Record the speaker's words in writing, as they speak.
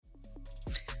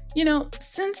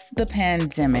Since the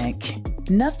pandemic,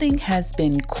 nothing has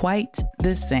been quite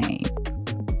the same.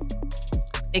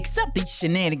 Except the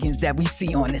shenanigans that we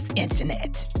see on this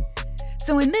internet.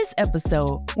 So in this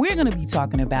episode, we're going to be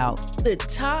talking about the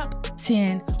top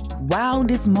 10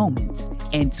 wildest moments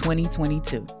in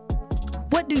 2022.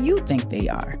 What do you think they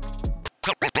are?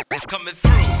 Coming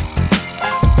through.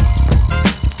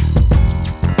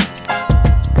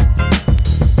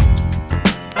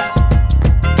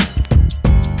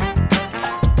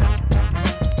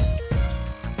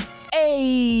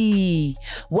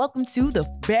 Welcome to the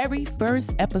very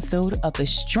first episode of the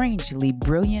Strangely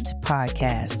Brilliant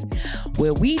podcast,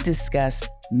 where we discuss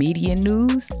media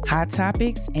news, hot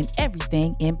topics, and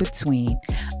everything in between.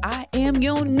 I am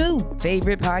your new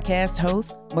favorite podcast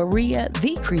host, Maria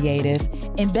the Creative,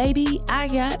 and baby, I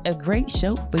got a great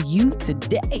show for you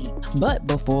today. But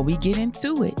before we get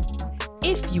into it,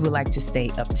 if you would like to stay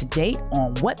up to date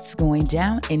on what's going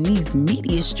down in these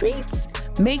media streets,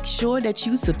 make sure that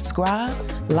you subscribe,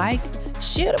 like,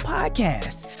 share the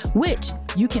podcast, which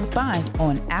you can find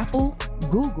on Apple,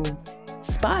 Google,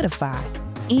 Spotify,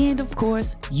 and of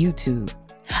course, YouTube.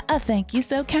 I thank you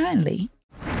so kindly.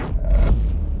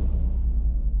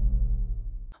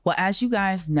 Well, as you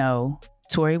guys know,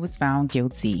 Tory was found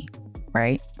guilty,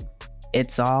 right?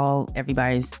 It's all,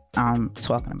 everybody's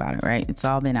talking about it, right? It's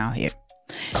all been out here.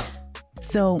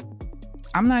 So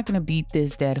I'm not going to beat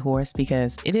this dead horse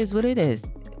because it is what it is.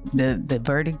 The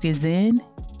verdict is in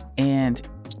and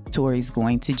Tory's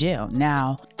going to jail.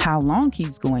 Now, how long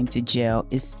he's going to jail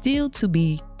is still to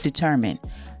be determined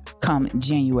come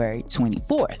January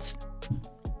 24th.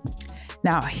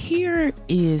 Now, here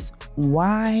is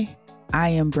why I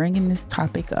am bringing this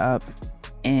topic up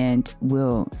and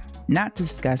will not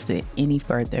discuss it any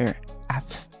further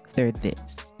after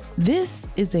this. This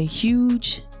is a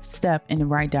huge step in the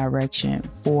right direction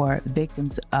for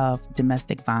victims of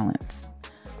domestic violence.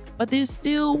 But there's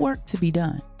still work to be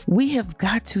done. We have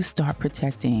got to start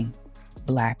protecting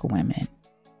Black women.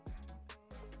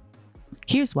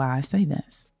 Here's why I say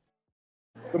this.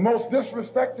 The most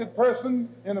disrespected person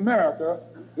in America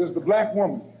is the Black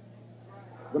woman.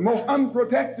 The most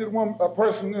unprotected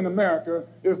person in America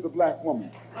is the Black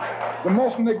woman. The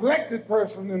most neglected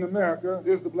person in America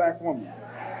is the Black woman.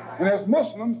 And as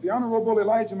Muslims, the Honorable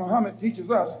Elijah Muhammad teaches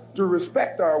us to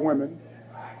respect our women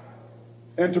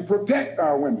and to protect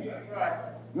our women.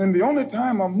 And the only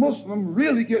time a Muslim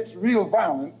really gets real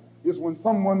violent is when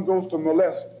someone goes to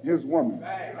molest his woman.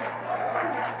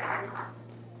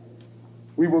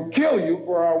 We will kill you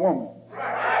for our woman.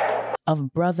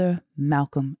 Of Brother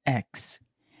Malcolm X.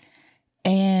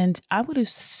 And I would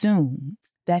assume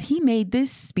that he made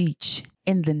this speech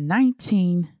in the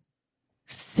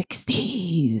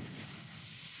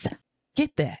 1960s.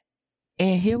 Get that.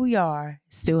 And here we are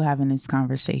still having this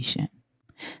conversation.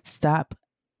 Stop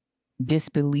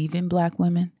disbelieving Black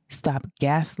women. Stop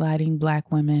gaslighting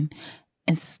Black women.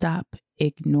 And stop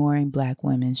ignoring Black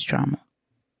women's trauma.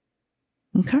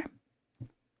 Okay?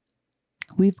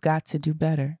 We've got to do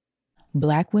better.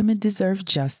 Black women deserve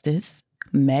justice.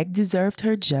 Meg deserved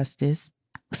her justice.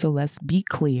 So let's be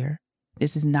clear.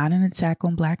 This is not an attack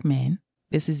on Black men.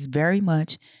 This is very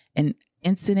much an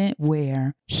incident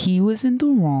where he was in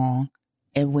the wrong.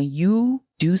 And when you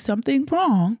do something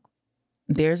wrong,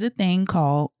 there's a thing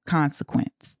called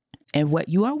consequence. And what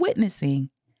you are witnessing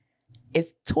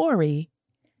is Tory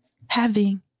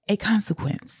having a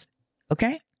consequence.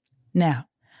 Okay? Now,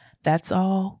 that's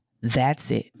all.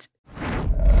 That's it.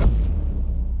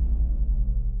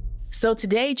 So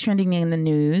today, trending in the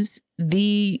news,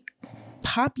 the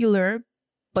popular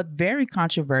but very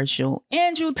controversial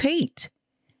Andrew Tate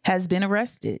has been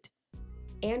arrested.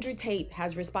 Andrew Tate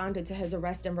has responded to his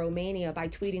arrest in Romania by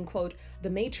tweeting, quote,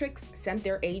 "The Matrix sent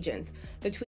their agents."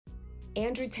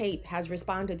 Andrew Tate has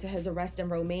responded to his arrest in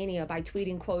Romania by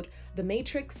tweeting, quote, "The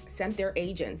Matrix sent their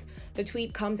agents." The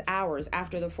tweet comes hours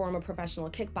after the former professional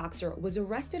kickboxer was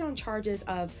arrested on charges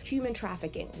of human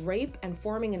trafficking, rape, and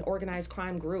forming an organized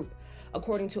crime group.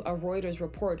 According to a Reuters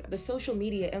report, the social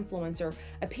media influencer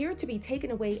appeared to be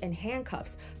taken away in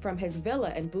handcuffs from his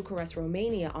villa in Bucharest,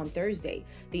 Romania on Thursday.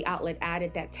 The outlet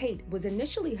added that Tate was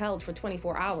initially held for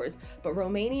 24 hours, but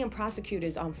Romanian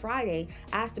prosecutors on Friday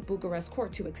asked the Bucharest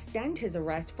court to extend his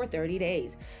arrest for 30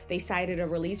 days. They cited a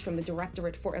release from the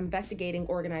Directorate for Investigating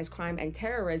Organized Crime and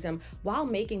Terrorism while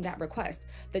making that request.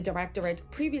 The Directorate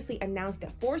previously announced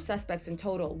that 4 suspects in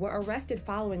total were arrested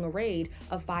following a raid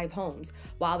of 5 homes.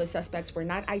 While the suspects were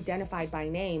not identified by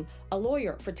name, a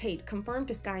lawyer for Tate confirmed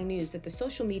to Sky News that the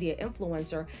social media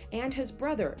influencer and his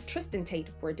brother, Tristan Tate,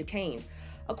 were detained.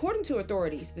 According to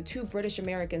authorities, the 2 British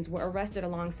Americans were arrested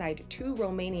alongside 2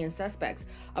 Romanian suspects.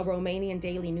 A Romanian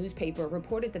daily newspaper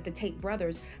reported that the Tate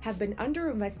brothers have been under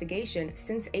investigation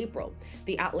since April.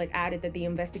 The outlet added that the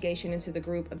investigation into the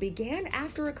group began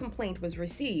after a complaint was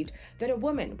received that a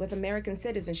woman with American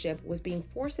citizenship was being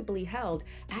forcibly held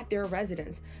at their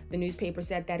residence. The newspaper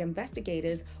said that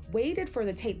investigators waited for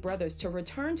the Tate brothers to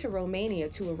return to Romania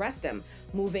to arrest them,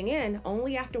 moving in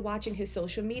only after watching his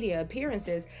social media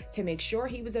appearances to make sure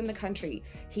he was in the country.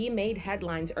 He made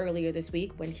headlines earlier this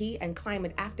week when he and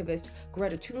climate activist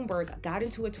Greta Thunberg got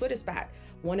into a Twitter spat.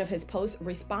 One of his posts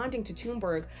responding to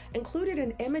Thunberg included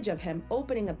an image of him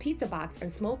opening a pizza box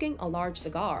and smoking a large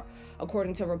cigar.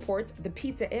 According to reports, the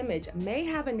pizza image may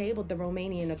have enabled the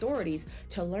Romanian authorities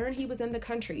to learn he was in the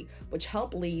country, which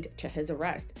helped lead to his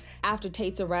arrest. After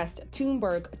Tate's arrest,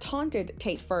 Thunberg taunted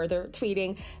Tate further,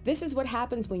 tweeting, "This is what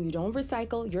happens when you don't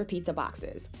recycle your pizza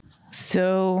boxes."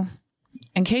 So,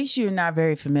 in case you're not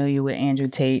very familiar with Andrew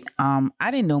Tate,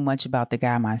 I didn't know much about the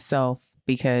guy myself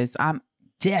because I'm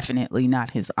definitely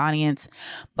not his audience.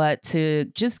 But to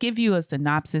just give you a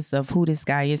synopsis of who this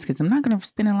guy is, because I'm not going to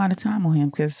spend a lot of time on him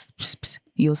because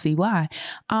you'll see why.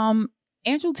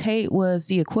 Andrew Tate was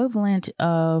the equivalent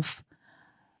of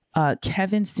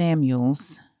Kevin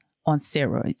Samuels on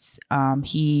steroids.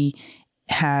 He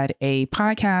had a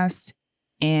podcast,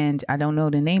 and I don't know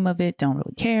the name of it, don't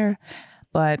really care.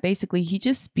 But basically, he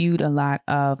just spewed a lot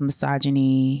of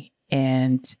misogyny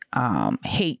and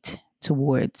hate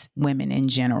towards women in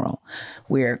general,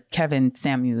 where Kevin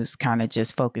Samuels kind of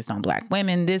just focused on Black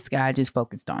women. This guy just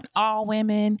focused on all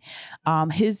women.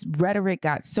 His rhetoric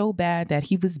got so bad that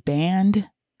he was banned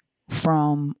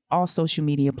from all social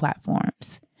media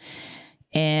platforms.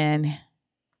 And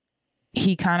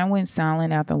he kind of went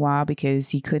silent after a while because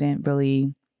he couldn't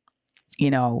really,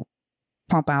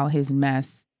 pump out his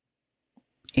mess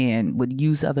and would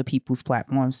use other people's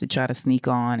platforms to try to sneak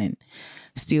on and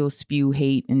still spew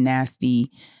hate and nasty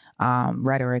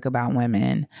rhetoric about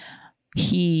women.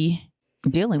 He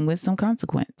dealing with some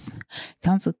consequence.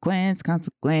 Consequence.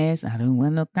 I don't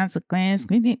want no consequence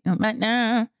right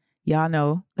now. Y'all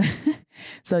know.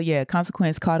 So yeah,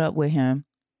 consequence caught up with him.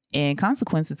 And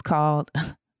consequence is called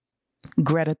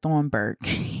Greta Thunberg.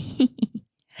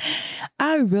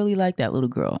 I really like that little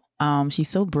girl. She's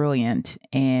so brilliant,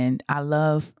 and I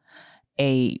love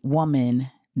a woman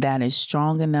that is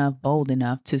strong enough, bold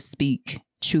enough to speak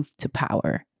truth to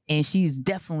power. And she's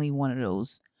definitely one of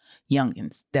those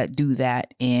youngins that do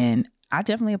that. And I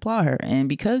definitely applaud her. And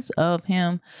because of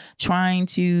him trying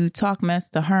to talk mess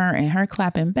to her and her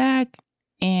clapping back,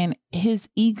 and his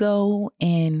ego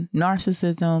and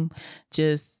narcissism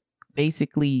just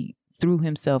basically threw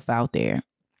himself out there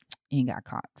and got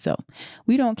caught. So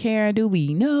we don't care, do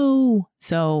we? No.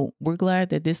 So we're glad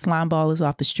that this slime ball is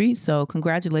off the street. So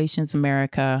congratulations,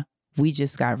 America. We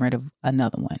just got rid of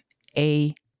another one.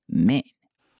 Amen.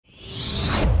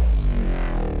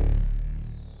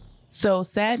 So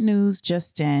sad news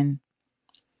just in.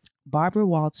 Barbara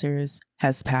Walters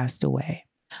has passed away.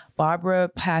 Barbara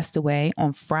passed away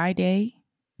on Friday,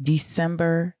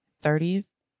 December 30th,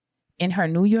 in her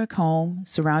New York home,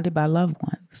 surrounded by loved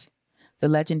ones. The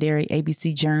legendary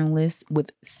ABC journalist with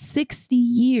 60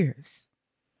 years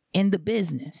in the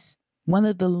business, one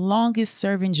of the longest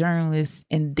serving journalists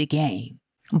in the game.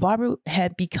 Barbara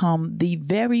had become the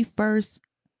very first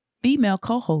female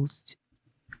co-host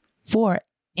for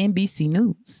NBC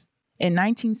News. In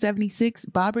 1976,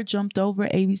 Barbara jumped over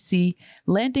ABC,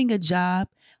 landing a job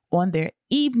on their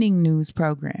evening news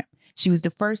program. She was the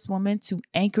first woman to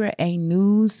anchor a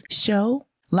news show.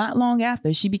 Not long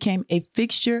after, she became a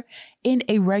fixture and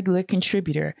a regular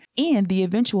contributor and the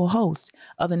eventual host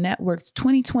of the network's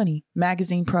 2020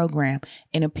 magazine program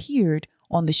and appeared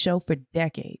on the show for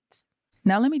decades.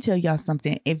 Now, let me tell y'all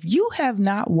something. If you have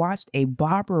not watched a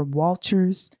Barbara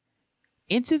Walters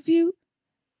interview,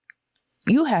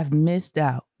 you have missed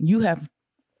out. You have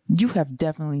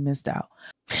definitely missed out.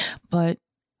 But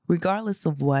regardless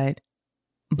of what,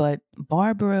 but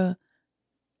Barbara,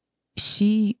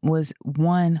 she was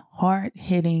one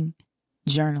hard-hitting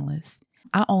journalist.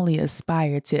 I only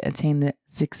aspire to attain the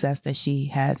success that she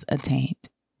has attained.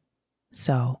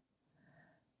 So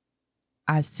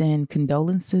I send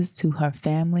condolences to her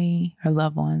family, her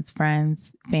loved ones,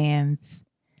 friends, fans,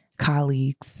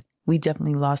 colleagues. We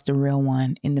definitely lost a real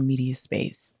one in the media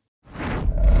space.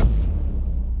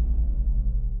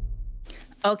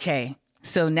 Okay,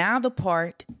 so now the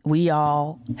part we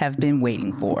all have been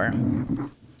waiting for.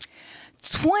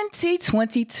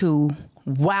 2022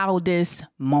 Wildest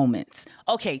Moments.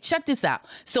 Okay, check this out.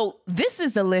 So this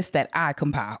is the list that I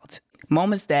compiled.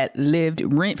 Moments that lived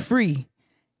rent-free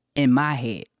in my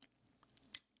head.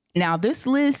 Now, this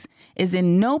list is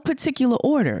in no particular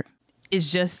order.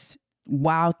 It's just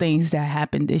wild things that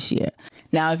happened this year.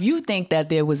 Now, if you think that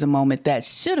there was a moment that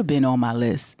should have been on my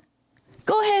list,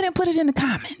 go ahead and put it in the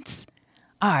comments.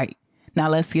 All right, now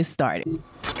let's get started.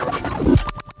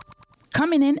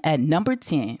 Coming in at number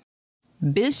 10,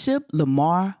 Bishop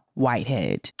Lamar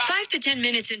Whitehead. 5 to 10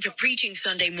 minutes into preaching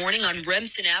Sunday morning on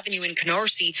Remsen Avenue in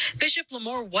Canarsie, Bishop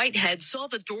Lamar Whitehead saw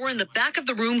the door in the back of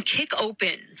the room kick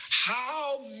open.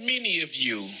 How many of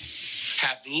you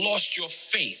have lost your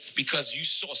faith because you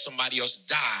saw somebody else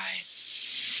die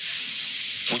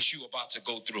what you about to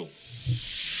go through?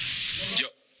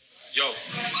 Yo,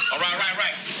 all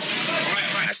right.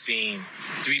 I seen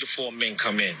 3 to 4 men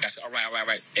come in. I said, all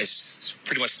right. It's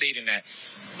pretty much stating that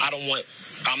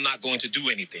I'm not going to do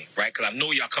anything, right? Because I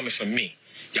know y'all coming from me.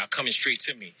 Y'all coming straight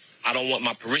to me. I don't want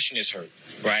my parishioners hurt,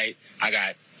 right? I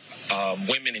got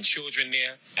women and children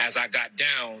there. As I got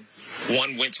down,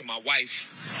 one went to my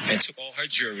wife and took all her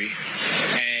jewelry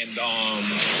and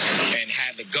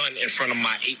had the gun in front of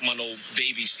my 8-month-old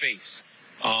baby's face.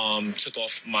 Took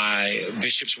off my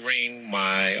bishop's ring,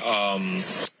 my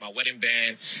wedding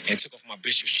band, and took off my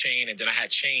bishop's chain, and then I had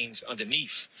chains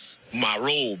underneath my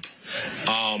robe.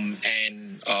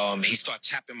 He started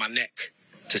tapping my neck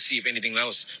to see if anything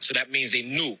else. So that means they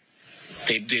knew.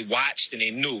 They watched and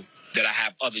they knew that I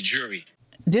have other jewelry.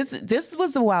 This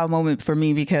was a wild moment for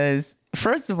me because,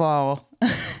 first of all,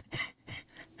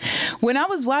 when I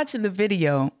was watching the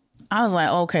video, I was like,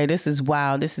 okay, this is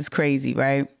wild. This is crazy,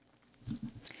 right?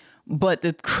 But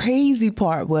the crazy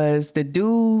part was the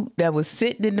dude that was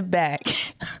sitting in the back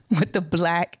with the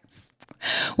black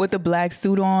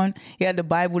suit on. He had the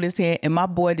Bible in his hand, and my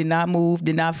boy did not move,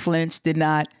 did not flinch, did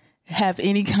not have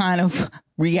any kind of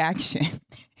reaction.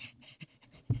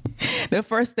 The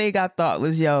first thing I thought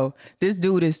was, yo, this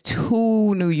dude is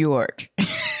too New York.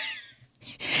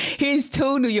 He's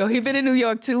too New York. He's been in New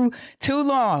York too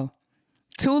long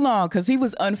because he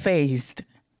was unfazed.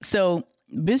 So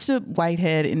Bishop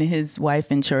Whitehead and his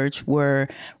wife in church were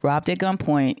robbed at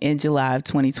gunpoint in July of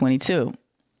 2022.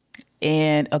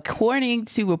 And according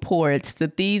to reports, the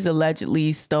thieves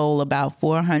allegedly stole about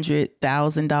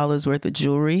 $400,000 worth of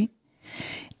jewelry.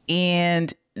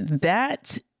 And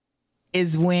that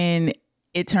is when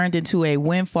it turned into a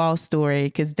windfall story,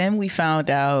 because then we found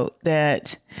out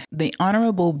that the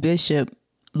Honorable Bishop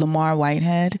Lamar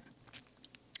Whitehead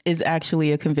is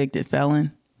actually a convicted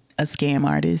felon, a scam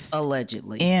artist.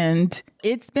 Allegedly. And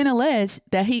it's been alleged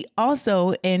that he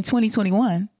also, in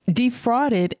 2021,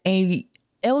 defrauded a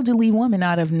elderly woman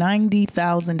out of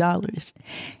 $90,000.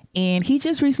 And he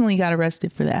just recently got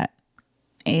arrested for that.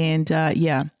 And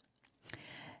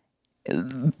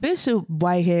Bishop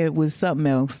Whitehead was something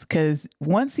else, because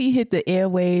once he hit the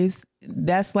airwaves,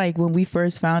 that's like when we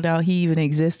first found out he even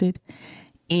existed.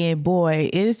 And boy,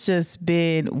 it's just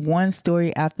been one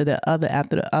story after the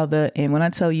other. And when I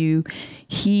tell you,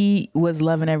 he was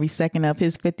loving every second of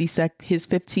his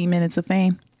 15 minutes of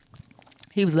fame.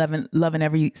 He was loving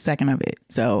every second of it.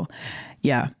 So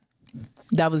yeah,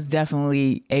 that was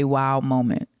definitely a wild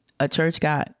moment. A church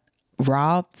got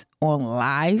robbed on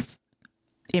live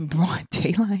in broad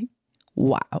daylight.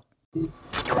 Wow.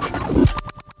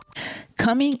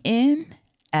 Coming in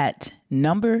at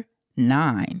number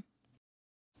 9,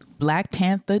 Black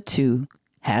Panther 2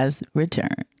 has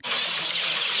returned. We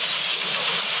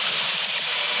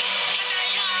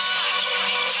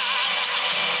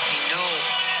know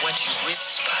what you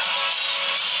whisper.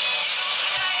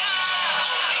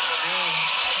 They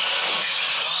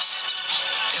have lost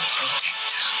their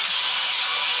protector.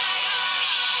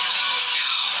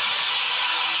 Now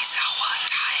is our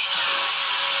time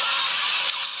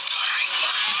to strike.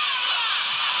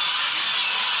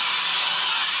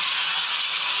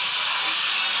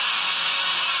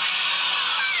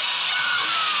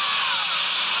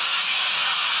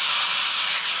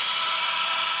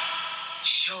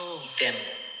 Show them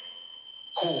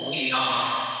who we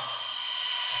are.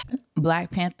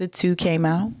 Black Panther 2 came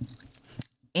out,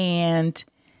 and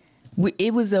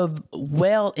it was a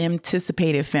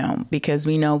well-anticipated film because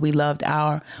we know we lost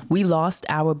our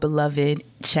beloved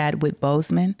Chadwick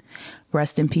Boseman,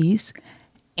 rest in peace,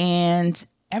 and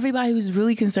everybody was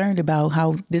really concerned about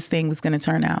how this thing was going to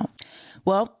turn out.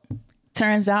 Well,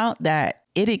 turns out that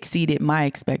it exceeded my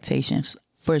expectations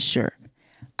for sure.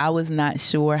 I was not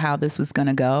sure how this was going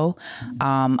to go.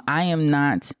 I am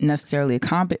not necessarily a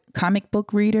comic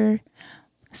book reader,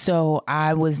 so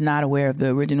I was not aware of the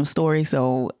original story.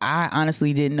 So I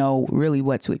honestly didn't know really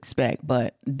what to expect,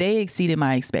 but they exceeded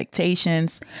my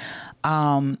expectations.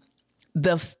 The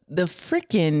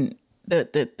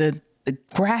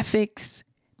graphics,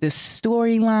 the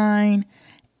storyline,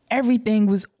 everything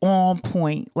was on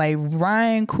point. Like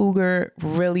Ryan Coogler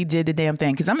really did the damn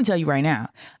thing. Because I'm going to tell you right now,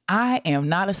 I am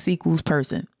not a sequels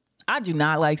person. I do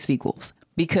not like sequels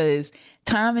because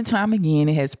time and time again,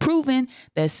 it has proven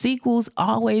that sequels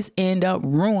always end up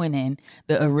ruining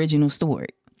the original story,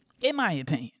 in my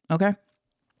opinion. Okay.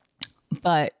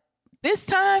 But this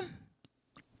time,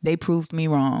 they proved me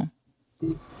wrong.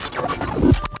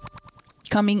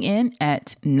 Coming in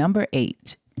at number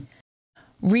 8.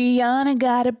 Rihanna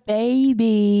got a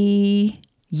baby.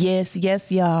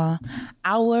 Yes, y'all.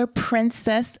 Our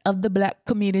princess of the Black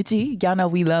community. Y'all know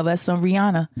we love us some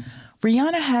Rihanna.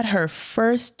 Rihanna had her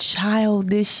first child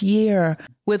this year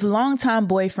with longtime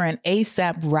boyfriend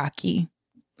A$AP Rocky.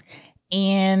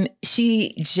 And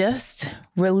she just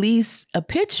released a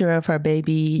picture of her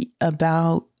baby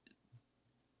about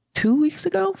 2 weeks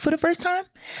ago for the first time.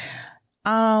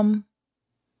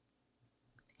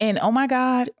 And oh my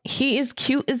God, he is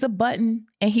cute as a button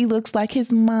and he looks like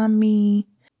his mommy.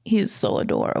 He is so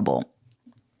adorable.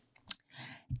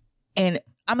 And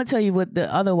I'm going to tell you what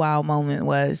the other wild moment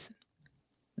was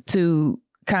to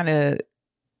kind of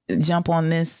jump on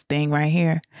this thing right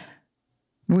here.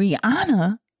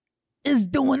 Rihanna is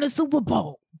doing the Super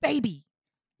Bowl. Baby.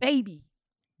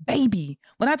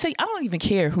 When I tell you, I don't even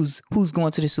care who's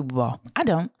going to the Super Bowl. I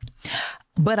don't.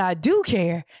 But I do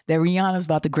care that Rihanna's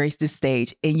about to grace this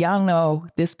stage. And y'all know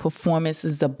this performance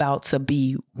is about to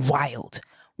be wild.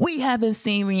 We haven't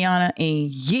seen Rihanna in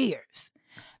years.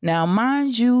 Now,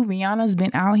 mind you, Rihanna's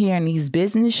been out here in these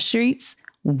business streets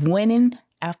winning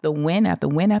after win after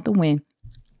win after win.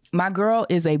 My girl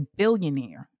is a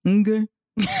billionaire. Okay?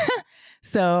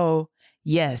 So,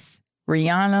 yes,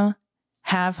 Rihanna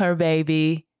have her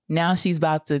baby. Now she's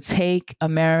about to take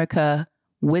America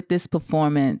with this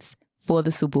performance for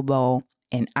the Super Bowl,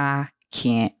 and I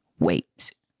can't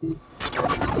wait.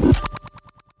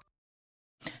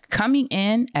 Coming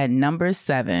in at number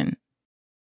 7,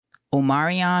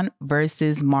 Omarion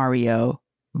versus Mario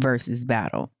versus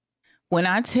battle. When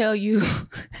I tell you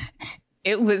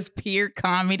it was pure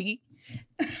comedy.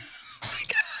 Oh my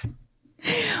God.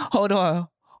 Hold on.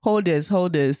 Hold this. Wish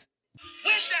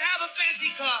to have a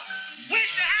fancy car.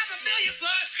 Wish to have $1 million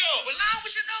bucks. Go. Well, I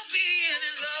wish I know being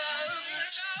in love.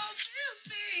 So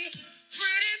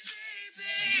pretty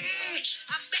baby.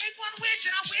 I make one wish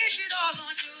and I wish it all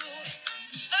on you.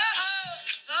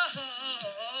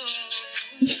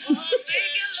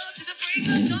 Making love to the break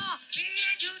of dawn. Me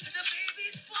and you to the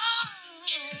baby's born.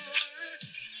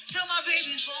 Till my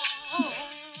baby's born.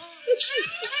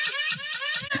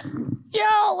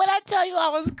 Yo, when I tell you I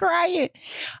was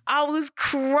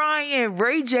crying.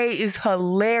 Ray J is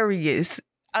hilarious.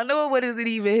 I know it wasn't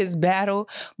even his battle,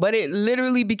 but it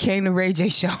literally became the Ray J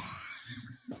show.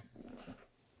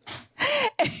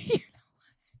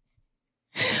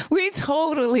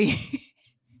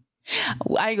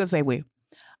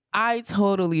 I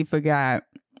totally forgot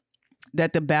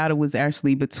that the battle was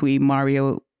actually between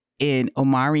Mario and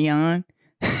Omarion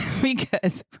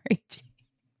because Ray J.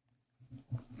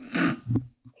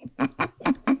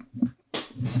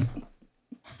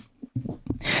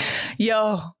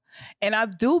 Yo, and I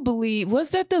do believe,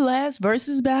 was that the last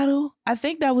versus battle? I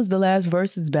think that was the last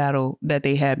versus battle that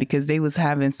they had because they was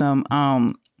having some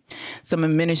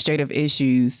administrative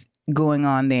issues going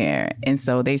on there, and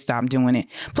so they stopped doing it.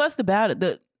 Plus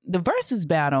the versus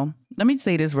battle, let me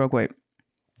say this real quick.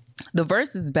 The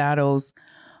versus battles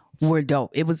were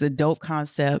dope. It was a dope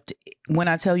concept. When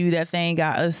I tell you that thing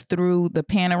got us through the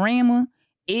panorama,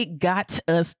 it got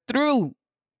us through.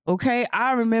 Okay,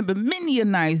 I remember many a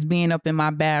nights being up in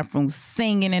my bathroom,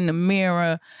 singing in the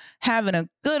mirror, having a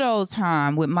good old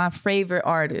time with my favorite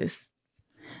artists.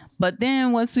 But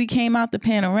then once we came out the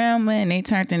panorama and they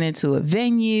turned it into a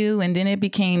venue, and then it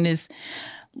became this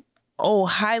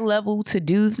high level to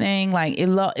do thing, like it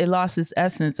lost its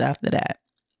essence after that.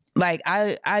 Like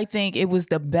I think it was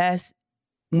the best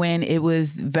when it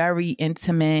was very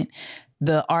intimate.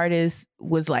 The artist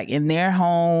was like in their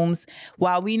homes.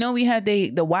 While we know we had the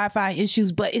Wi-Fi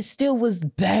issues, but it still was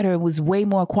better. It was way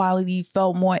more quality,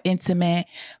 felt more intimate,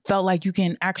 felt like you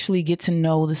can actually get to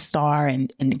know the star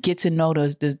and get to know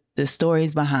the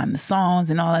stories behind the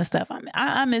songs and all that stuff.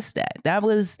 I miss that. That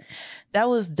was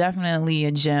definitely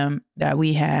a gem that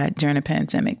we had during the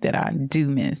pandemic that I do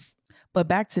miss. But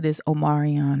back to this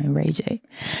Omarion and Ray J.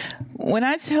 When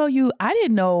I tell you, I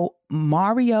didn't know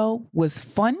Mario was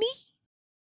funny.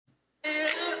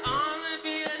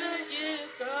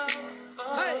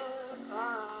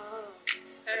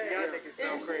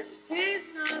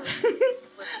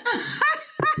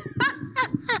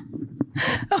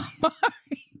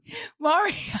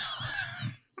 Mario.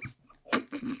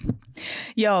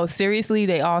 Yo, seriously,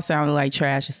 they all sounded like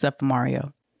trash except for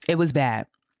Mario. It was bad.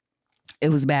 It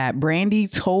was bad. Brandy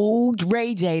told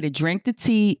Ray J to drink the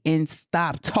tea and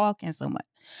stop talking so much.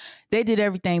 They did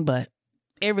everything but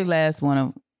every last one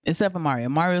of them, except for Mario.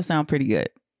 Mario sound pretty good.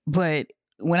 But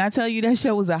when I tell you that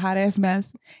show was a hot ass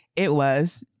mess, it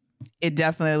was. It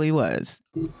definitely was.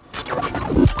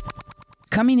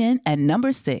 Coming in at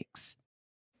number 6,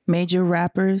 major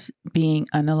rappers being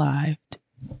unalived.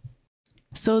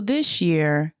 So this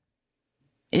year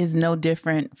is no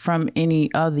different from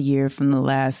any other year from the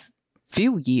last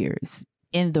few years.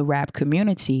 In the rap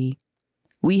community,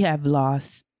 we have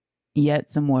lost yet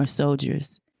some more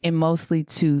soldiers, and mostly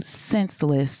to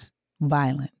senseless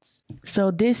violence.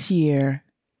 So this year,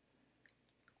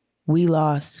 we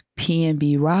lost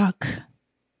PNB Rock,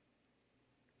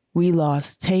 we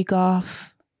lost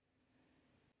Takeoff,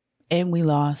 and we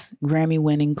lost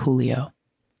Grammy-winning Coolio.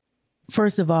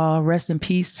 First of all, rest in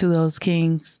peace to those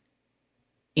kings,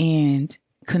 and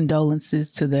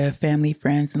condolences to their family,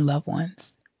 friends, and loved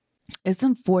ones. It's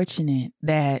unfortunate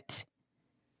that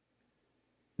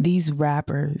these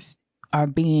rappers are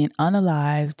being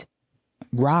unalived,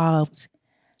 robbed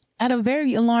at a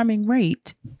very alarming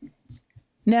rate.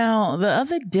 Now, the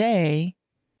other day,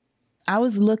 I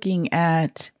was looking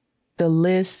at the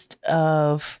list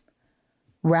of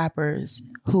rappers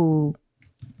who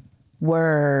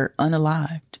were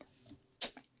unalived.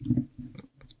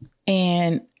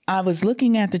 And I was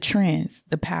looking at the trends,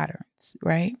 the patterns,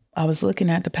 right? I was looking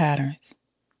at the patterns.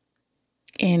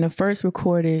 And the first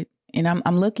recorded, and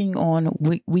I'm looking on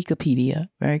Wikipedia,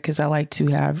 right? Because I like to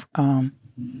have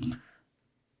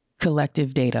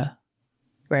collective data,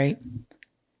 right?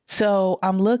 So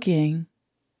I'm looking,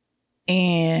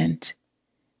 and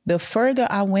the further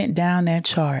I went down that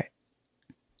chart,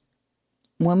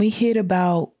 when we hit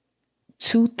about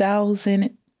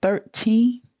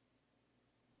 2013,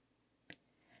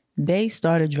 they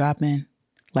started dropping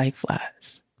like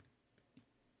flies.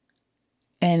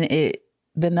 And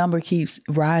the number keeps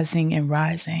rising and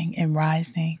rising and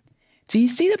rising. Do you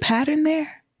see the pattern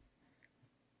there?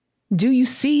 Do you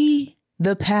see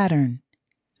the pattern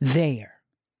there?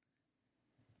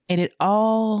 And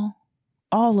all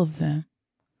of them,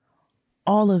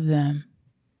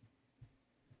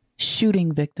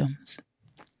 shooting victims.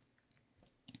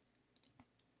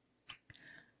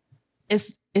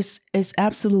 It's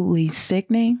absolutely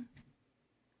sickening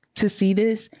to see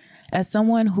this. As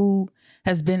someone who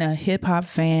has been a hip hop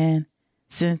fan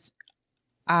since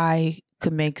I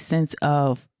could make sense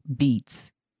of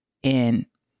beats and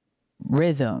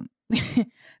rhythm.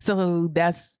 So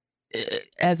that's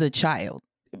as a child,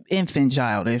 infant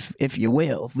child, if you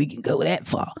will, if we can go that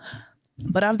far.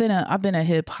 But I've been a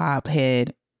hip hop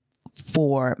head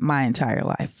for my entire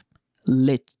life,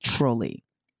 literally.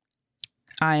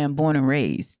 I am born and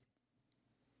raised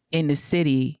in the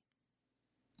city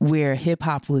where hip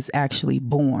hop was actually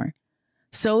born.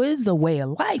 So it's a way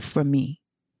of life for me.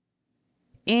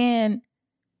 And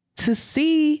to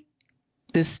see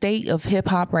the state of hip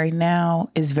hop right now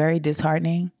is very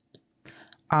disheartening.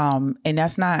 And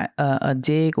that's not a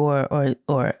dig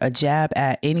or a jab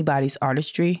at anybody's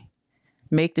artistry.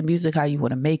 Make the music how you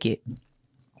want to make it.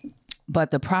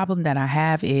 But the problem that I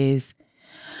have is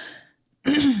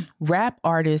rap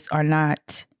artists are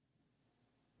not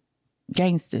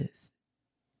gangsters.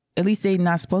 At least they're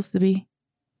not supposed to be,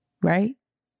 right?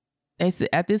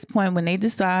 At this point, when they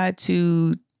decide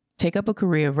to take up a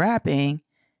career of rapping,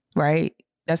 right,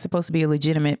 that's supposed to be a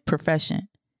legitimate profession.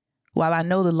 While I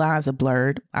know the lines are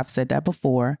blurred, I've said that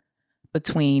before,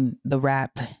 between the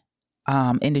rap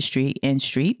industry and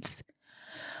streets.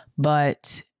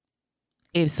 But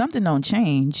if something don't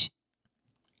change,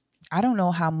 I don't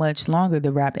know how much longer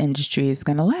the rap industry is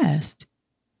going to last.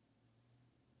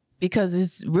 Because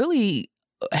it's really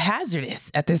hazardous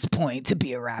at this point to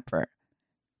be a rapper.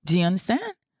 Do you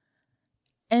understand?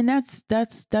 And that's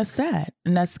sad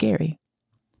and that's scary.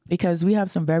 Because we have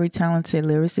some very talented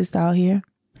lyricists out here,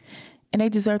 and they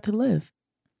deserve to live.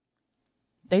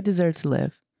 They deserve to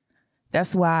live.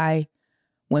 That's why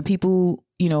when people,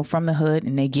 from the hood,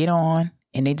 and they get on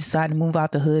and they decide to move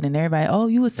out the hood, and everybody, oh,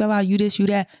 you would sell out, you this, you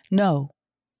that. No,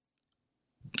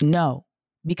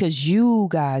 because you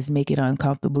guys make it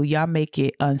uncomfortable. Y'all make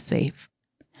it unsafe.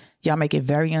 Y'all make it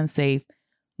very unsafe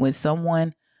when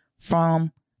someone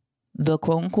from the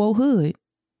quote unquote hood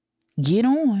get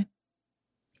on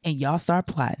and y'all start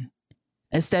plotting.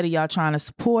 Instead of y'all trying to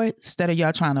support, instead of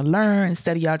y'all trying to learn,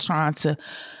 instead of y'all trying to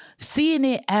seeing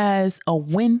it as a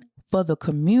win for the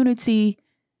community,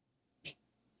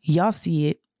 y'all see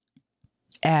it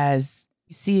as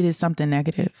something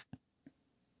negative.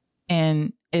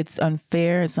 And it's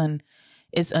unfair.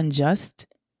 It's unjust.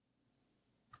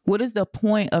 What is the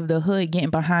point of the hood getting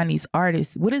behind these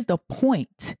artists? What is the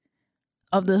point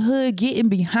of the hood getting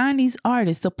behind these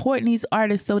artists, supporting these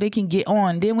artists so they can get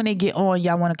on? Then when they get on,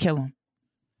 y'all want to kill them.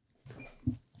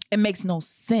 It makes no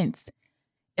sense.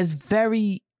 It's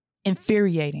very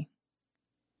infuriating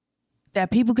that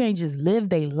people can't just live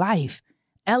their life,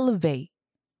 elevate,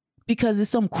 because it's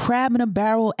some crab in a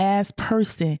barrel ass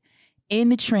person in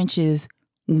the trenches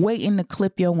waiting to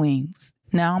clip your wings.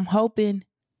 Now I'm hoping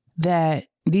that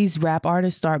these rap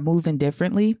artists start moving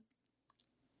differently.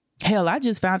 Hell, I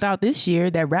just found out this year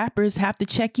that rappers have to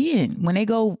check in when they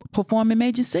go perform in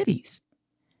major cities.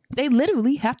 They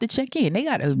literally have to check in. They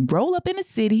got to roll up in a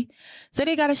city. Say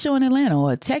they got a show in Atlanta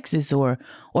or Texas or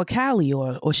Cali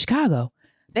or Chicago.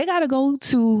 They got to go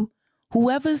to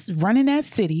whoever's running that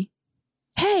city.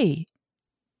 Hey,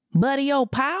 buddy,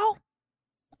 old pal,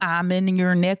 I'm in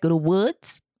your neck of the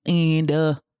woods. And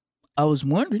I was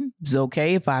wondering, is it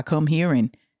okay if I come here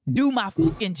and do my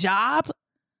fucking job?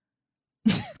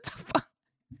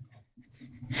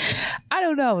 I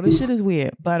don't know. This shit is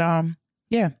weird. But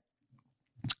yeah.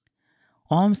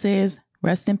 All I'm saying is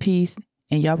rest in peace,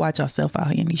 and y'all watch yourself out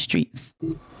here in these streets.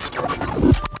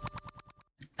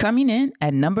 Coming in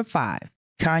at number 5,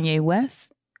 Kanye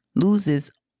West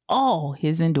loses all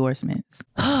his endorsements.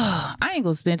 I ain't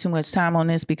gonna spend too much time on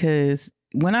this because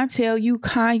when I tell you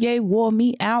Kanye wore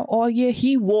me out all year,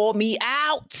 he wore me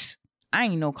out. I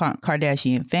ain't no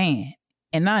Kardashian fan,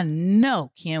 and I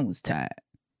know Kim was tired.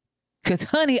 Cause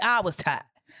honey, I was tired,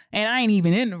 and I ain't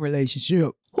even in a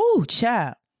relationship. Ooh,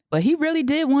 child. But he really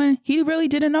did one. He really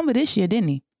did a number this year, didn't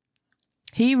he?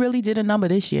 He really did a number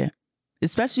this year,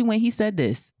 especially when he said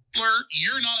this. Hitler,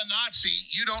 you're not a Nazi.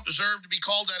 You don't deserve to be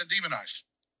called that and demonized.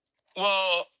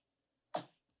 Well,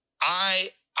 I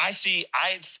see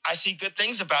good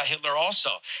things about Hitler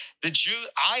also. The Jew,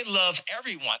 I love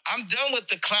everyone. I'm done with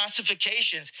the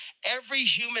classifications. Every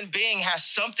human being has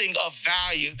something of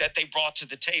value that they brought to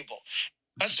the table,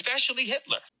 especially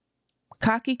Hitler.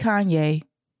 Cocky Kanye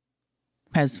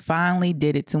has finally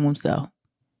did it to himself.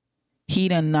 He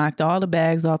done knocked all the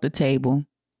bags off the table.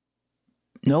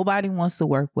 Nobody wants to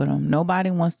work with him.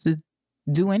 Nobody wants to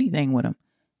do anything with him.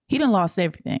 He done lost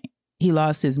everything. He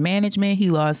lost his management. He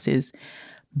lost his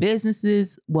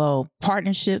businesses. Well,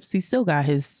 partnerships. He still got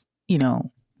his,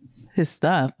 his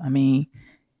stuff. I mean,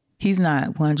 he's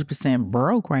not 100%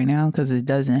 broke right now because it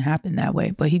doesn't happen that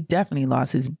way. But he definitely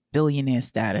lost his billionaire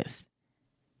status.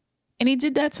 And he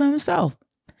did that to himself.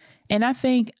 And I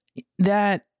think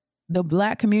that the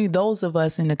Black community, those of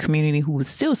us in the community who was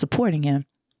still supporting him,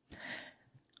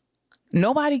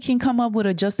 nobody can come up with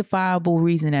a justifiable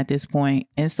reason at this point.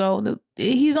 And so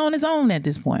he's on his own at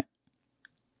this point.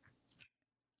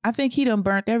 I think he done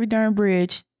burnt every darn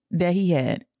bridge that he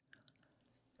had.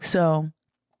 So,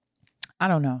 I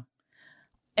don't know.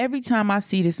 Every time I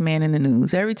see this man in the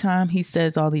news, every time he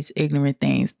says all these ignorant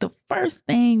things, the first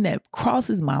thing that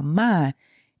crosses my mind,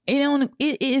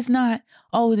 it is not,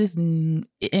 oh, this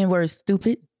N-word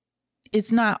stupid.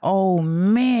 It's not, oh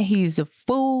man, he's a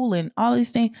fool and all these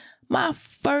things. My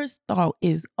first thought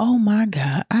is, oh my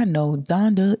God, I know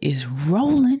Donda is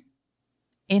rolling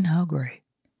in her grave.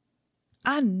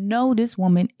 I know this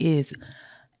woman is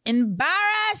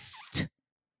embarrassed.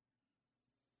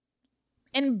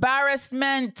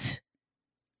 Embarrassment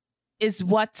is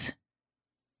what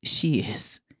she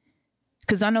is.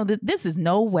 Because I know that this is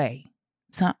no way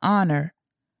to honor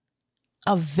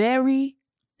a very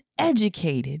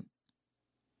educated,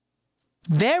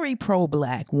 very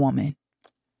pro-Black woman.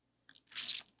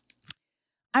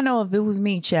 I know if it was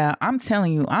me, child, I'm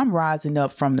telling you, I'm rising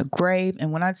up from the grave.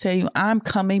 And when I tell you I'm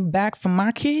coming back for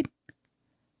my kid,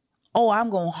 oh, I'm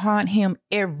going to haunt him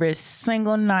every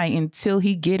single night until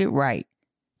he get it right.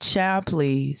 Child,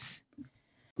 please.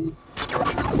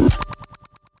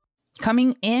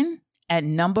 Coming in at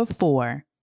number 4,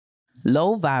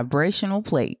 low vibrational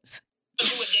plates. I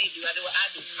do what they do. I do what I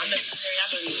do. I'm necessary. I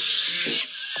know you.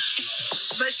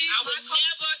 But I would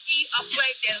never eat a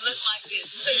plate that looked like this.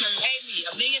 You can pay me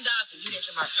 $1 million to do that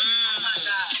to myself. Oh my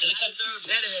God. And I deserve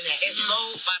better than that. It's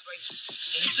low vibration.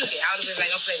 And you took it. I would have been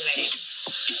like, I'm playing like that.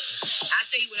 I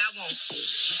tell you what I want.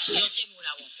 You don't tell me what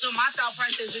I want. So my thought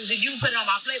process is if you put it on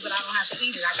my plate, but I don't have to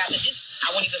eat it, I got to just,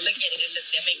 I won't even look at it and look,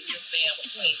 that make me look bad. I'm a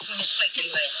queen. Queen's plate can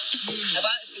last.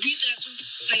 If we have two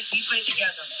plates, we play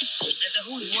together, and so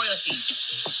who's royalty?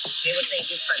 They would say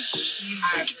this person.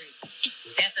 I agree.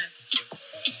 That's a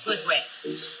good way.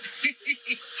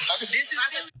 This is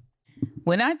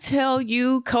When I tell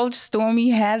you Coach Stormy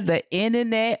had the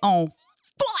internet on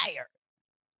fire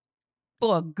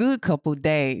for a good couple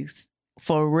days,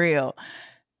 for real.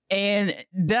 And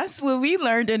that's when we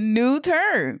learned a new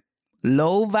term.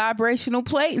 Low vibrational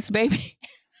plates, baby.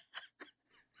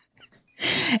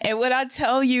 And when I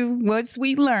tell you, once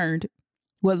we learned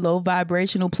what low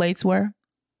vibrational plates were,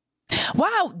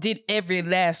 wow, did every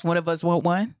last one of us want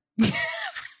one?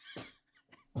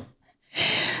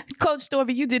 Coach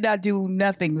Stormy, you did not do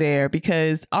nothing there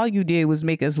because all you did was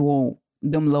make us want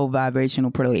them low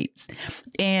vibrational plates.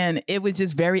 And it was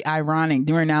just very ironic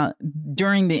during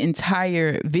the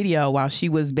entire video while she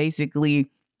was basically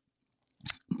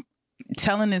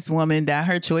telling this woman that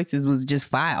her choices was just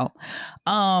foul.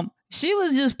 She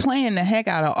was just playing the heck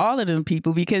out of all of them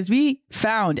people because we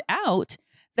found out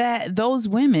that those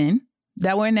women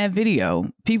that were in that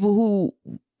video, people who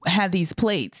had these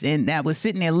plates and that was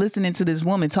sitting there listening to this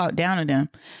woman talk down to them,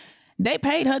 they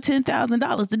paid her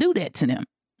 $10,000 to do that to them.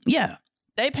 Yeah,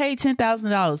 they paid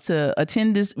 $10,000 to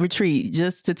attend this retreat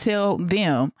just to tell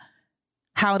them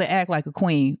how to act like a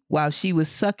queen while she was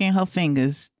sucking her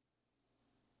fingers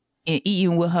and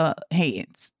eating with her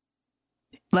hands.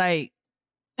 Like,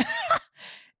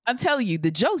 I'm telling you,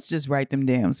 the jokes just write them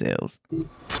damn selves.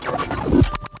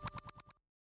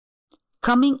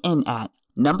 Coming in at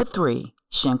number 3,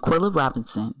 Shanquella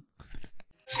Robinson.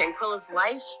 Shanquella's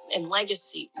life and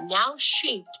legacy now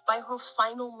shaped by her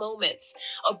final moments.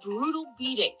 A brutal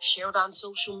beating shared on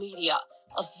social media.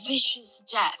 A vicious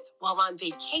death while on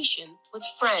vacation with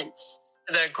friends.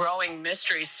 The growing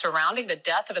mystery surrounding the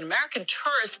death of an American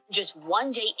tourist. Just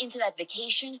one day into that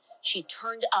vacation, she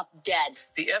turned up dead.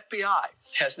 The FBI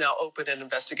has now opened an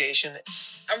investigation.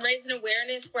 I'm raising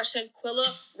awareness for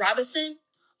Shanquella Robinson.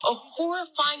 A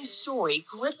horrifying story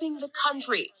gripping the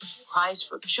country. Cries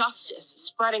for justice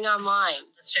spreading online.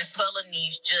 Shanquella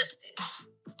needs justice.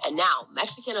 And now,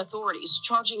 Mexican authorities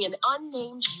charging an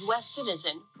unnamed U.S.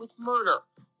 citizen with murder.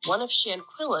 One of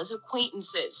Shanquella's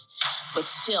acquaintances. But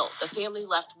still, the family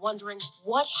left wondering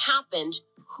what happened,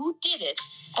 who did it,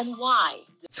 and why.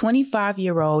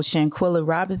 25-year-old Shanquella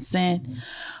Robinson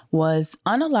was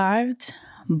unalived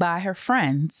by her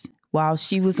friends while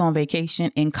she was on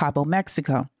vacation in Cabo,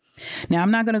 Mexico. Now, I'm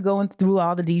not going to go through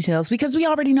all the details because we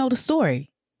already know the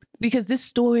story. Because this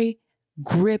story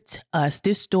gripped us.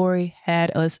 This story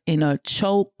had us in a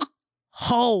choke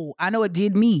hole. I know it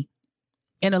did me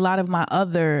and a lot of my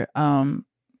other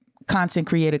content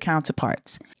creator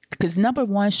counterparts. Because number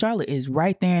 1, Charlotte is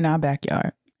right there in our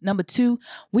backyard. Number 2,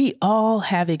 we all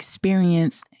have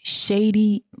experienced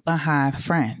shady behind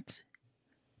friends.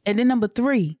 And then number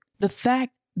 3, the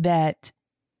fact that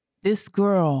this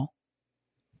girl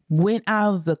went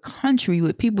out of the country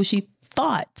with people she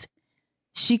thought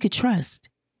she could trust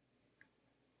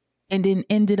and then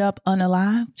ended up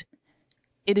unalived.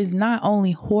 It is not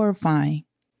only horrifying,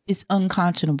 it's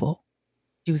unconscionable.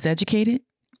 She was educated.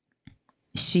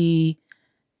 She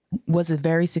was a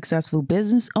very successful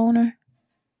business owner.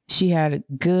 She had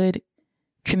good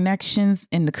connections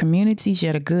in the community. She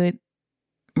had a good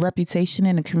reputation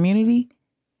in the community.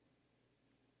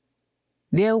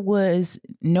 There was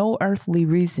no earthly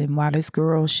reason why this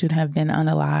girl should have been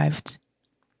unalived.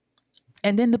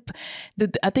 And then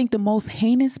I think the most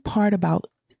heinous part about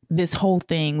this whole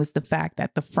thing was the fact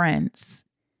that the friends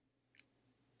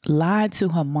lied to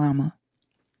her mama,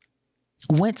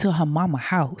 went to her mama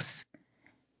house.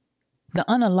 The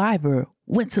unaliver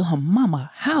went to her mama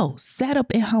house, sat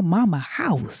up in her mama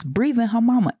house, breathing her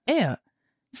mama air,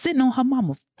 sitting on her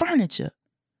mama furniture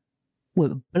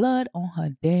with blood on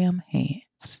her damn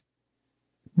hands.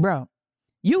 Bro,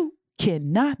 you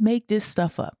cannot make this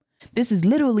stuff up. This is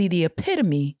literally the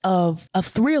epitome of a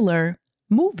thriller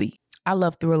movie. I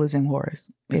love thrillers and horrors,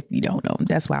 if you don't know.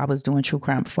 That's why I was doing true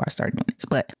crime before I started doing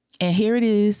this. And here it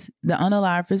is. The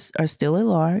unalivers are still at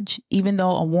large, even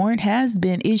though a warrant has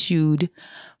been issued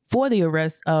for the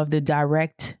arrest of the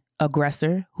direct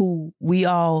aggressor, who we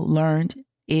all learned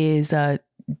is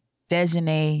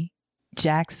Dejanay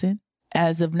Jackson.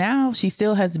 As of now, she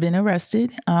still has been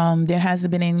arrested. There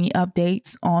hasn't been any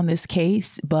updates on this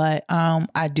case, but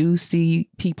I do see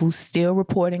people still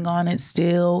reporting on it,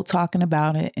 still talking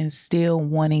about it, and still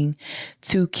wanting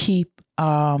to keep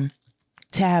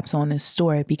tabs on this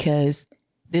story because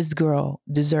this girl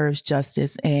deserves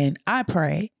justice. And I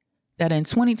pray that in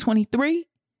 2023,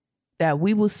 that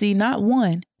we will see not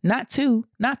 1, not 2,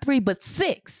 not 3, but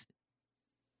 6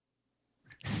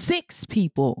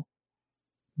 people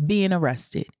being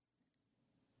arrested,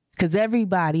 because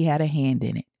everybody had a hand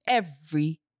in it.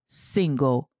 Every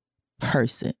single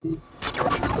person.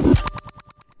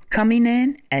 Coming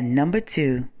in at number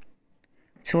 2,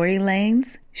 Tory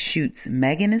Lanez shoots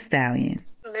Megan Thee Stallion.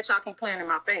 Let y'all keep playing in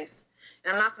my face,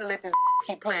 and I'm not gonna let this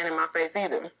keep playing in my face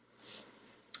either.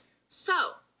 So,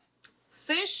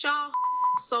 Since y'all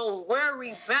so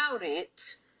worried about it,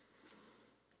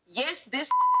 yes, this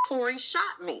Tory shot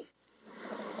me.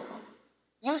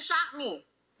 You shot me.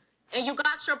 And you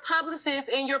got your publicists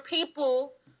and your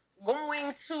people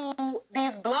going to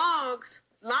these blogs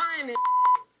lying and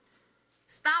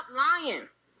stop lying.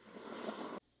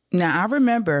 Now, I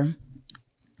remember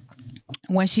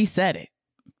when she said it,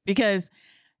 because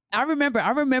I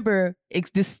remember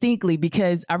it distinctly,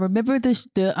 because I remember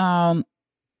the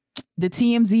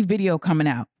TMZ video coming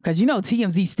out, because you know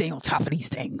TMZ stay on top of these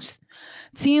things.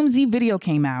 TMZ video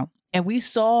came out and we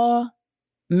saw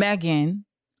Megan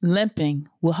limping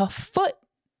with her foot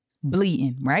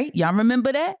bleeding, right? Y'all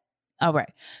remember that? All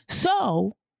right.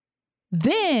 So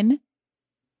then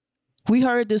we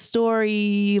heard the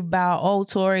story about, oh,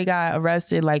 Tory got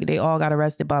arrested, like they all got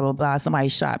arrested, blah, blah, blah. Somebody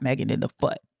shot Megan in the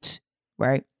foot,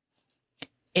 right?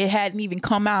 It hadn't even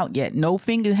come out yet. No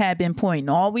finger had been pointing.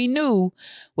 All we knew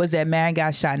was that man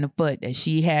got shot in the foot, that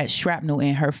she had shrapnel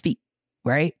in her feet,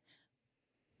 right?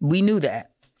 We knew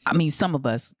that. I mean, some of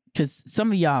us, because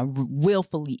some of y'all are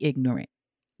willfully ignorant.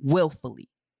 Willfully.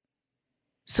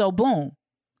 So boom.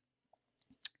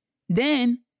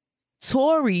 Then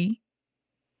Tory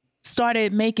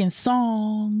started making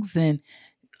songs and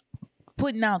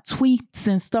putting out tweets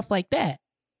and stuff like that,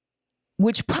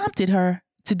 which prompted her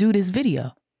to do this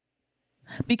video.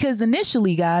 Because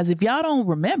initially, guys, if y'all don't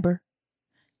remember,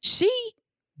 she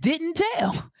didn't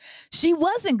tell. She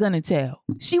wasn't going to tell.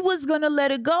 She was going to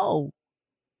let it go.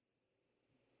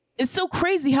 It's so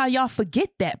crazy how y'all forget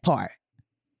that part.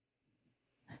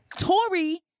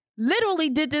 Tory literally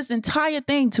did this entire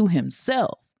thing to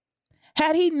himself.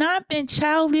 Had he not been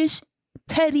childish,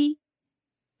 petty,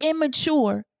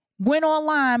 immature, went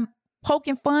online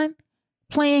poking fun,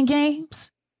 playing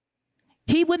games,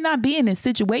 he would not be in this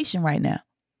situation right now.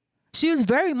 She was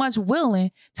very much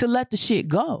willing to let the shit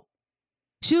go.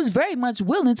 She was very much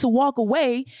willing to walk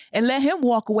away and let him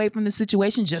walk away from the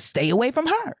situation, just stay away from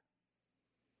her.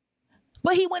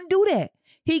 But he wouldn't do that.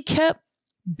 He kept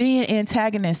being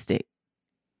antagonistic.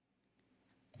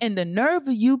 And the nerve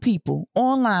of you people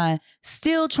online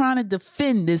still trying to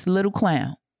defend this little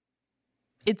clown.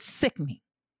 It's sickening.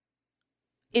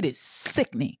 It is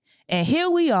sickening. And here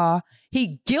we are.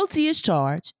 He guilty as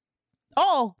charged.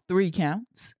 All 3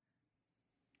 counts.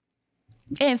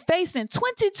 And facing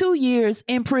 22 years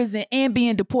in prison and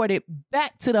being deported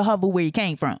back to the hovel where he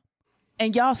came from.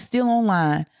 And y'all still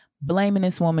online blaming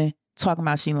this woman, talking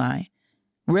about she lying.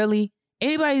 Really?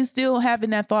 Anybody who's still having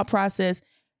that thought process,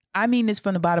 I mean this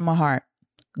from the bottom of my heart.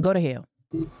 Go to hell.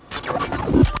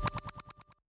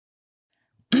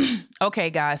 Okay,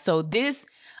 guys. So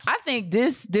I think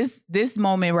this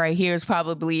moment right here is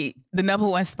probably the number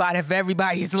 1 spot of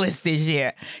everybody's list this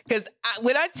year. Because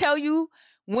when I tell you,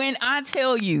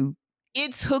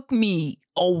 it took me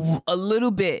a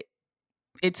little bit.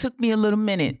 It took me a little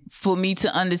minute for me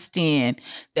to understand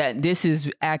that this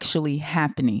is actually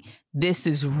happening. This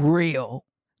is real.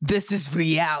 This is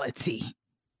reality.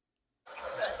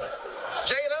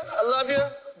 Jada, I love you.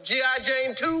 G.I.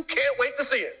 Jane 2, can't wait to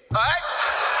see it. All right?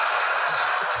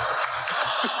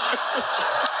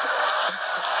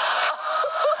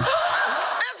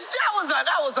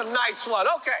 That was a nice one.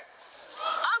 Okay.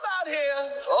 I'm out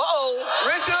here.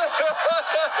 Richard.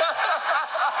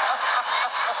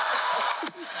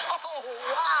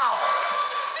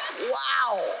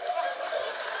 Wow.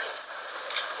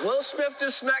 Will Smith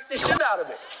just smacked the shit out of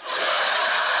me.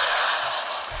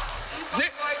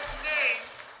 Keep my wife's name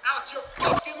out your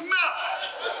fucking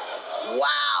mouth.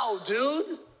 Wow,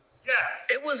 dude. Yes.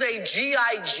 It was a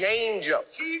G.I. Jane joke.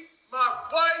 Keep my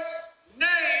wife's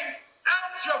name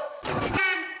out your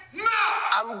fucking mouth.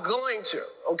 I'm going to,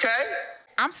 okay?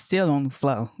 I'm still on the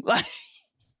flow. Like,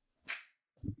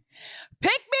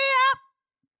 pick me up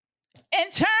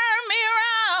and turn me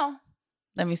around.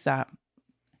 Let me stop.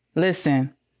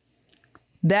 Listen,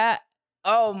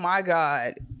 oh my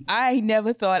God. I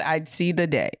never thought I'd see the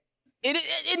day.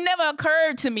 It never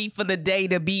occurred to me for the day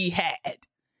to be had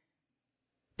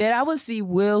that I would see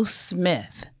Will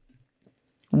Smith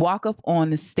walk up on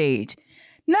the stage.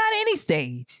 Not any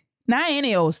stage. Not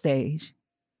any old stage.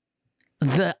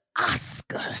 The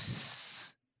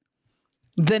Oscars.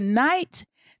 The night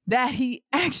that he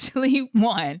actually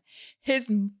won his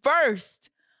first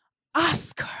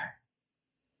Oscar.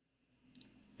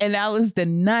 And that was the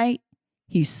night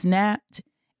he snapped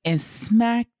and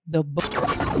smacked the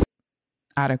butt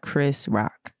out of Chris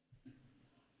Rock.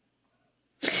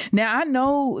 Now, I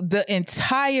know the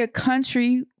entire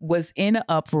country was in an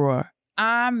uproar.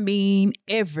 I mean,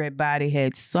 everybody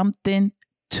had something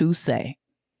to say.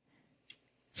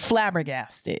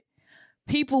 Flabbergasted.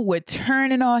 People were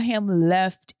turning on him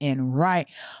left and right.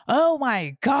 Oh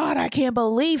my God, I can't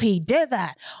believe he did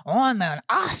that on an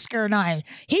Oscar night.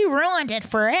 He ruined it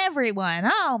for everyone.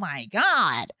 Oh my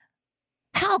God.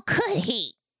 How could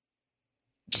he?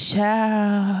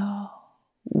 Child,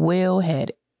 Will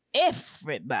had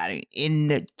everybody in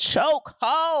the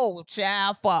chokehold,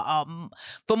 child,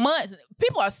 for months.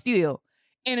 People are still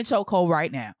in a chokehold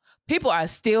right now. People are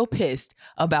still pissed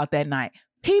about that night.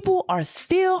 People are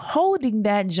still holding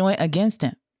that joint against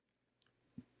him.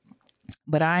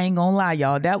 But I ain't gonna lie,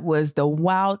 y'all. That was the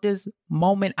wildest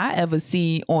moment I ever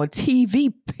seen on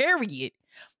TV, period.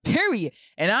 Period.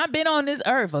 And I've been on this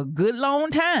earth a good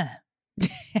long time.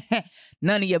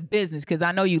 None of your business, because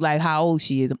I know you like how old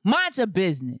she is. Mind your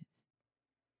business.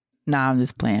 Nah, I'm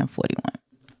just playing 41.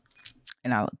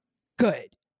 And I look good.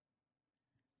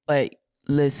 But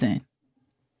listen.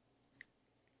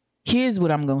 Here's what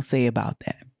I'm going to say about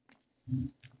that.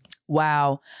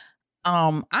 While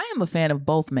I am a fan of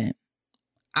both men,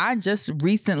 I just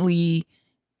recently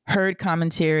heard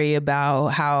commentary about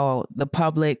how the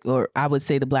public, or I would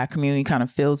say the Black community, kind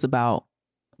of feels about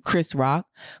Chris Rock.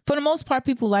 For the most part,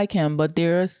 people like him, but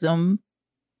there are some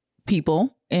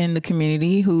people in the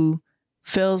community who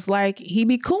feels like he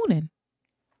be cooning.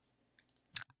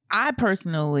 I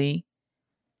personally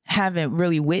haven't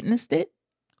really witnessed it,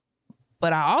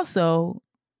 but I also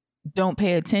don't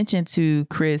pay attention to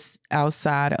Chris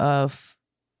outside of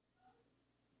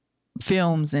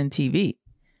films and TV.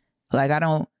 Like, I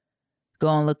don't go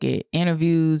and look at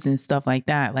interviews and stuff like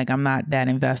that. Like, I'm not that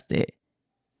invested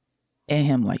in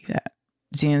him like that.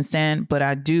 Do you understand? But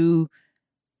I do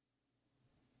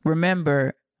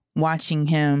remember watching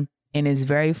him in his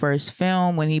very first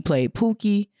film when he played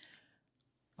Pookie,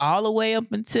 all the way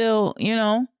up until,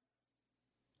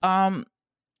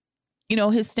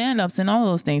 his stand-ups and all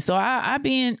those things. So I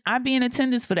be in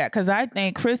attendance for that because I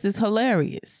think Chris is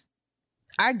hilarious.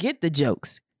 I get the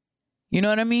jokes. You know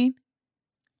what I mean?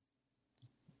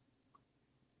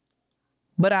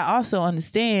 But I also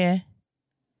understand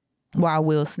why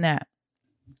Will snap.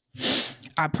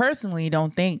 I personally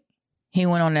don't think he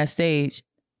went on that stage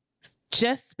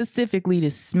just specifically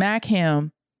to smack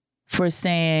him for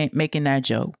making that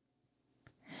joke.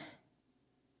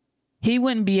 He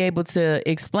wouldn't be able to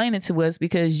explain it to us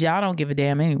because y'all don't give a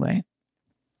damn anyway.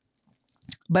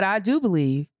 But I do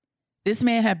believe this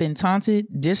man had been taunted,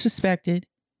 disrespected,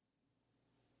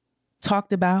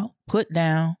 talked about, put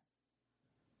down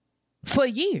for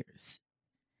years.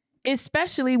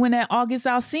 Especially when that August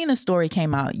Alsina story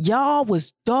came out. Y'all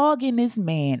was dogging this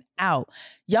man out.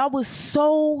 Y'all was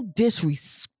so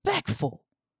disrespectful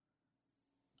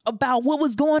about what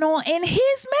was going on in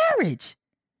his marriage.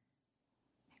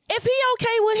 If he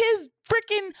okay with his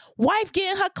freaking wife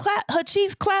getting her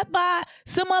cheeks clapped by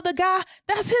some other guy,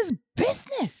 that's his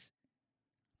business.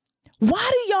 Why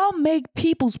do y'all make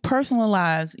people's personal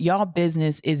lives y'all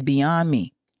business is beyond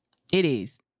me? It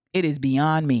is. It is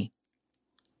beyond me.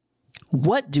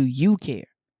 What do you care?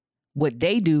 What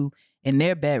they do in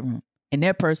their bedroom, in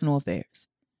their personal affairs.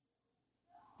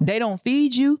 They don't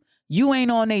feed you. You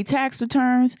ain't on their tax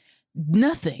returns.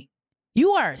 Nothing.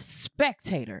 You are a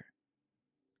spectator.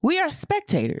 We are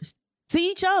spectators to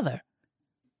each other.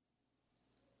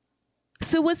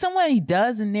 So what somebody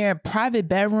does in their private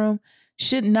bedroom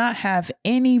should not have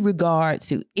any regard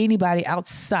to anybody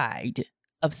outside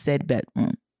of said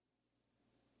bedroom.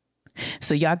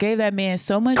 So y'all gave that man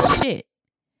so much shit.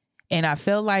 And I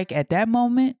felt like at that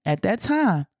moment, at that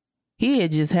time, he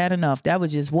had just had enough. That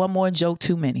was just one more joke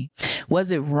too many. Was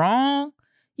it wrong?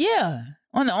 Yeah.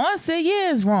 On the onset,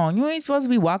 yeah, it's wrong. You ain't supposed to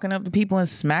be walking up to people and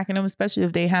smacking them, especially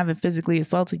if they haven't physically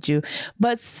assaulted you.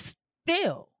 But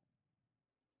still,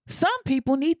 some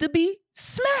people need to be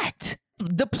smacked.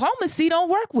 Diplomacy don't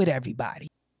work with everybody.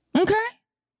 Okay?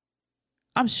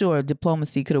 I'm sure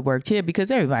diplomacy could have worked here because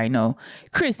everybody know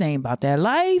Chris ain't about that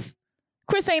life.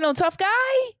 Chris ain't no tough guy.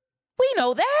 We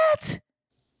know that.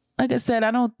 Like I said,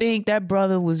 I don't think that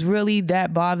brother was really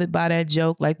that bothered by that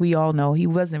joke. Like we all know, he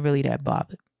wasn't really that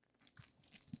bothered.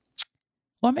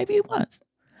 Or maybe he was.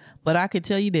 But I could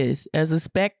tell you this, as a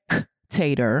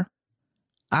spectator,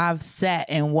 I've sat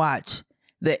and watched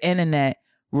the internet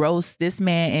roast this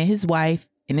man and his wife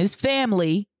and his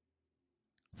family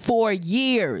for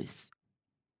years.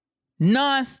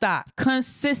 Nonstop,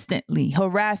 consistently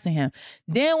harassing him.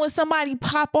 Then when somebody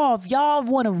pop off, y'all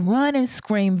want to run and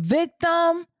scream,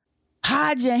 victim,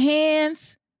 hide your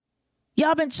hands.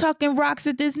 Y'all been chucking rocks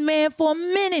at this man for a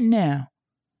minute now.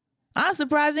 I'm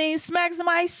surprised he ain't smacked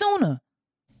somebody sooner.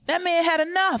 That man had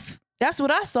enough. That's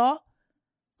what I saw.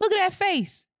 Look at that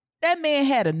face. That man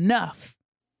had enough.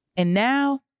 And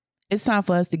now It's time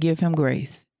for us to give him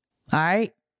grace. All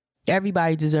right?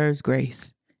 Everybody deserves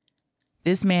grace.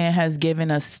 This man has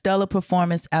given us stellar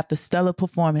performance after stellar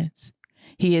performance.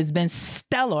 He has been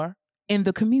stellar in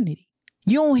the community.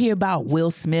 You don't hear about Will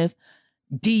Smith,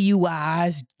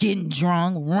 DUIs, getting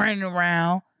drunk, running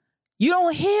around. You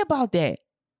don't hear about that.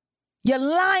 You're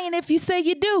lying if you say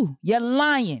you do. You're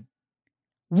lying.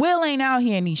 Will ain't out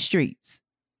here in these streets.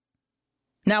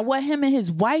 Now, what him and his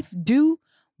wife do,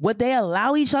 what they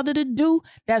allow each other to do,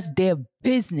 that's their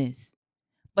business.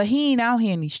 But he ain't out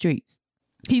here in these streets.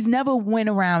 He's never went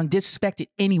around disrespected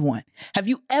anyone. Have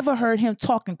you ever heard him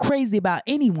talking crazy about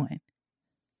anyone?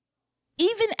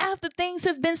 Even after things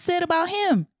have been said about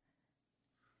him.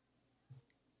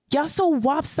 Y'all so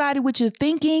lopsided with your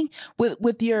thinking,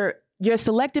 with your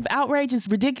selective outrage is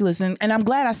ridiculous. And I'm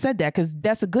glad I said that, because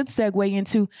that's a good segue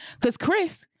into, because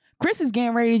Chris is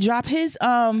getting ready to drop his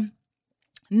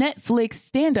Netflix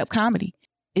stand-up comedy.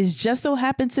 It's just so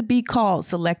happened to be called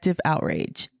Selective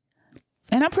Outrage.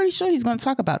 And I'm pretty sure he's going to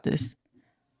talk about this.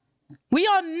 We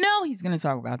all know he's going to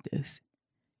talk about this.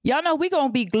 Y'all know we're going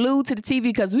to be glued to the TV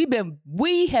because we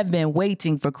have been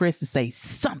waiting for Chris to say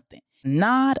something.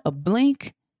 Nod, a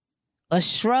blink, a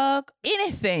shrug,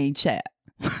 anything, chat.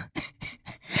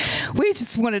 We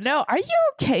just want to know, are you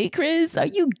okay, Chris? Are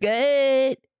you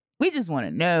good? We just want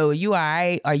to know, are you all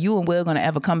right? Are you and Will going to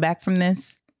ever come back from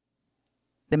this?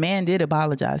 The man did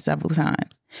apologize several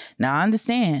times. Now, I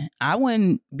understand. I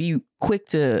wouldn't be quick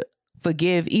to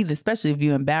forgive either, especially if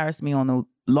you embarrass me on the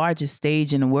largest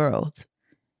stage in the world.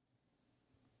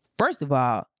 First of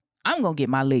all, I'm going to get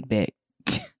my lick back.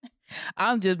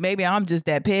 Maybe I'm just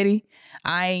that petty.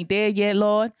 I ain't there yet,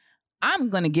 Lord. I'm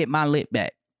going to get my lick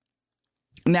back.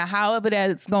 Now, however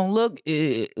that's going to look,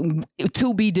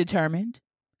 to be determined.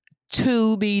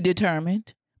 To be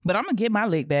determined. But I'm going to get my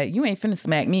lick back. You ain't finna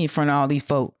smack me in front of all these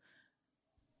folk.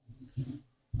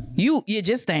 You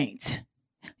just ain't.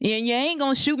 And you ain't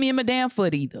going to shoot me in my damn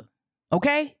foot either.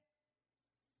 Okay?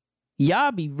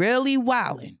 Y'all be really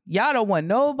wildin'. Y'all don't want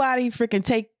nobody freaking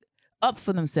take up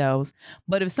for themselves.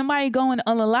 But if somebody go and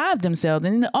unalive themselves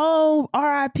and, oh,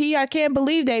 RIP, I can't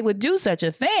believe they would do such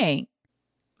a thing.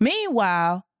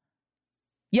 Meanwhile,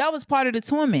 y'all was part of the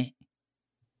torment.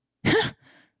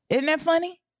 Isn't that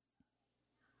funny?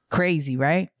 Crazy,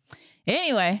 right?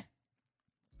 Anyway,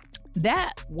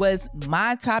 that was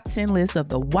my top 10 list of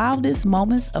the wildest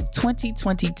moments of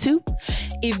 2022.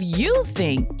 If you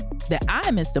think that I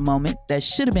missed a moment that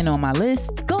should have been on my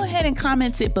list, go ahead and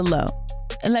comment it below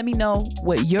and let me know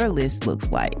what your list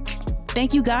looks like.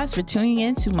 Thank you guys for tuning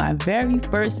in to my very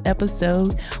first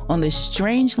episode on the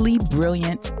Strangely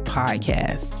Brilliant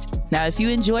podcast. Now, if you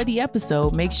enjoyed the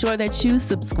episode, make sure that you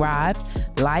subscribe,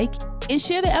 like, and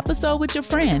share the episode with your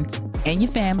friends and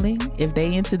your family if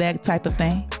they into that type of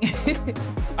thing.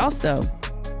 Also,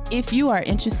 if you are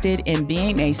interested in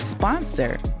being a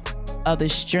sponsor of the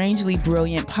Strangely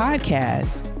Brilliant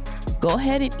podcast, go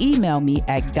ahead and email me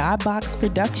at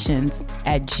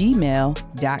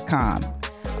godboxproductions@gmail.com.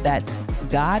 That's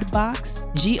Godbox,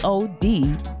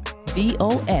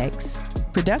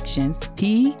 GODBOX, Productions,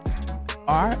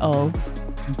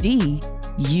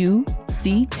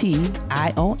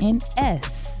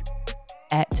 PRODUCTIONS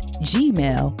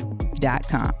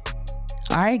 @gmail.com.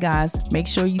 All right, guys, make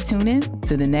sure you tune in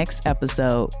to the next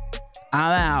episode.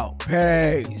 I'm out.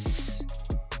 Peace.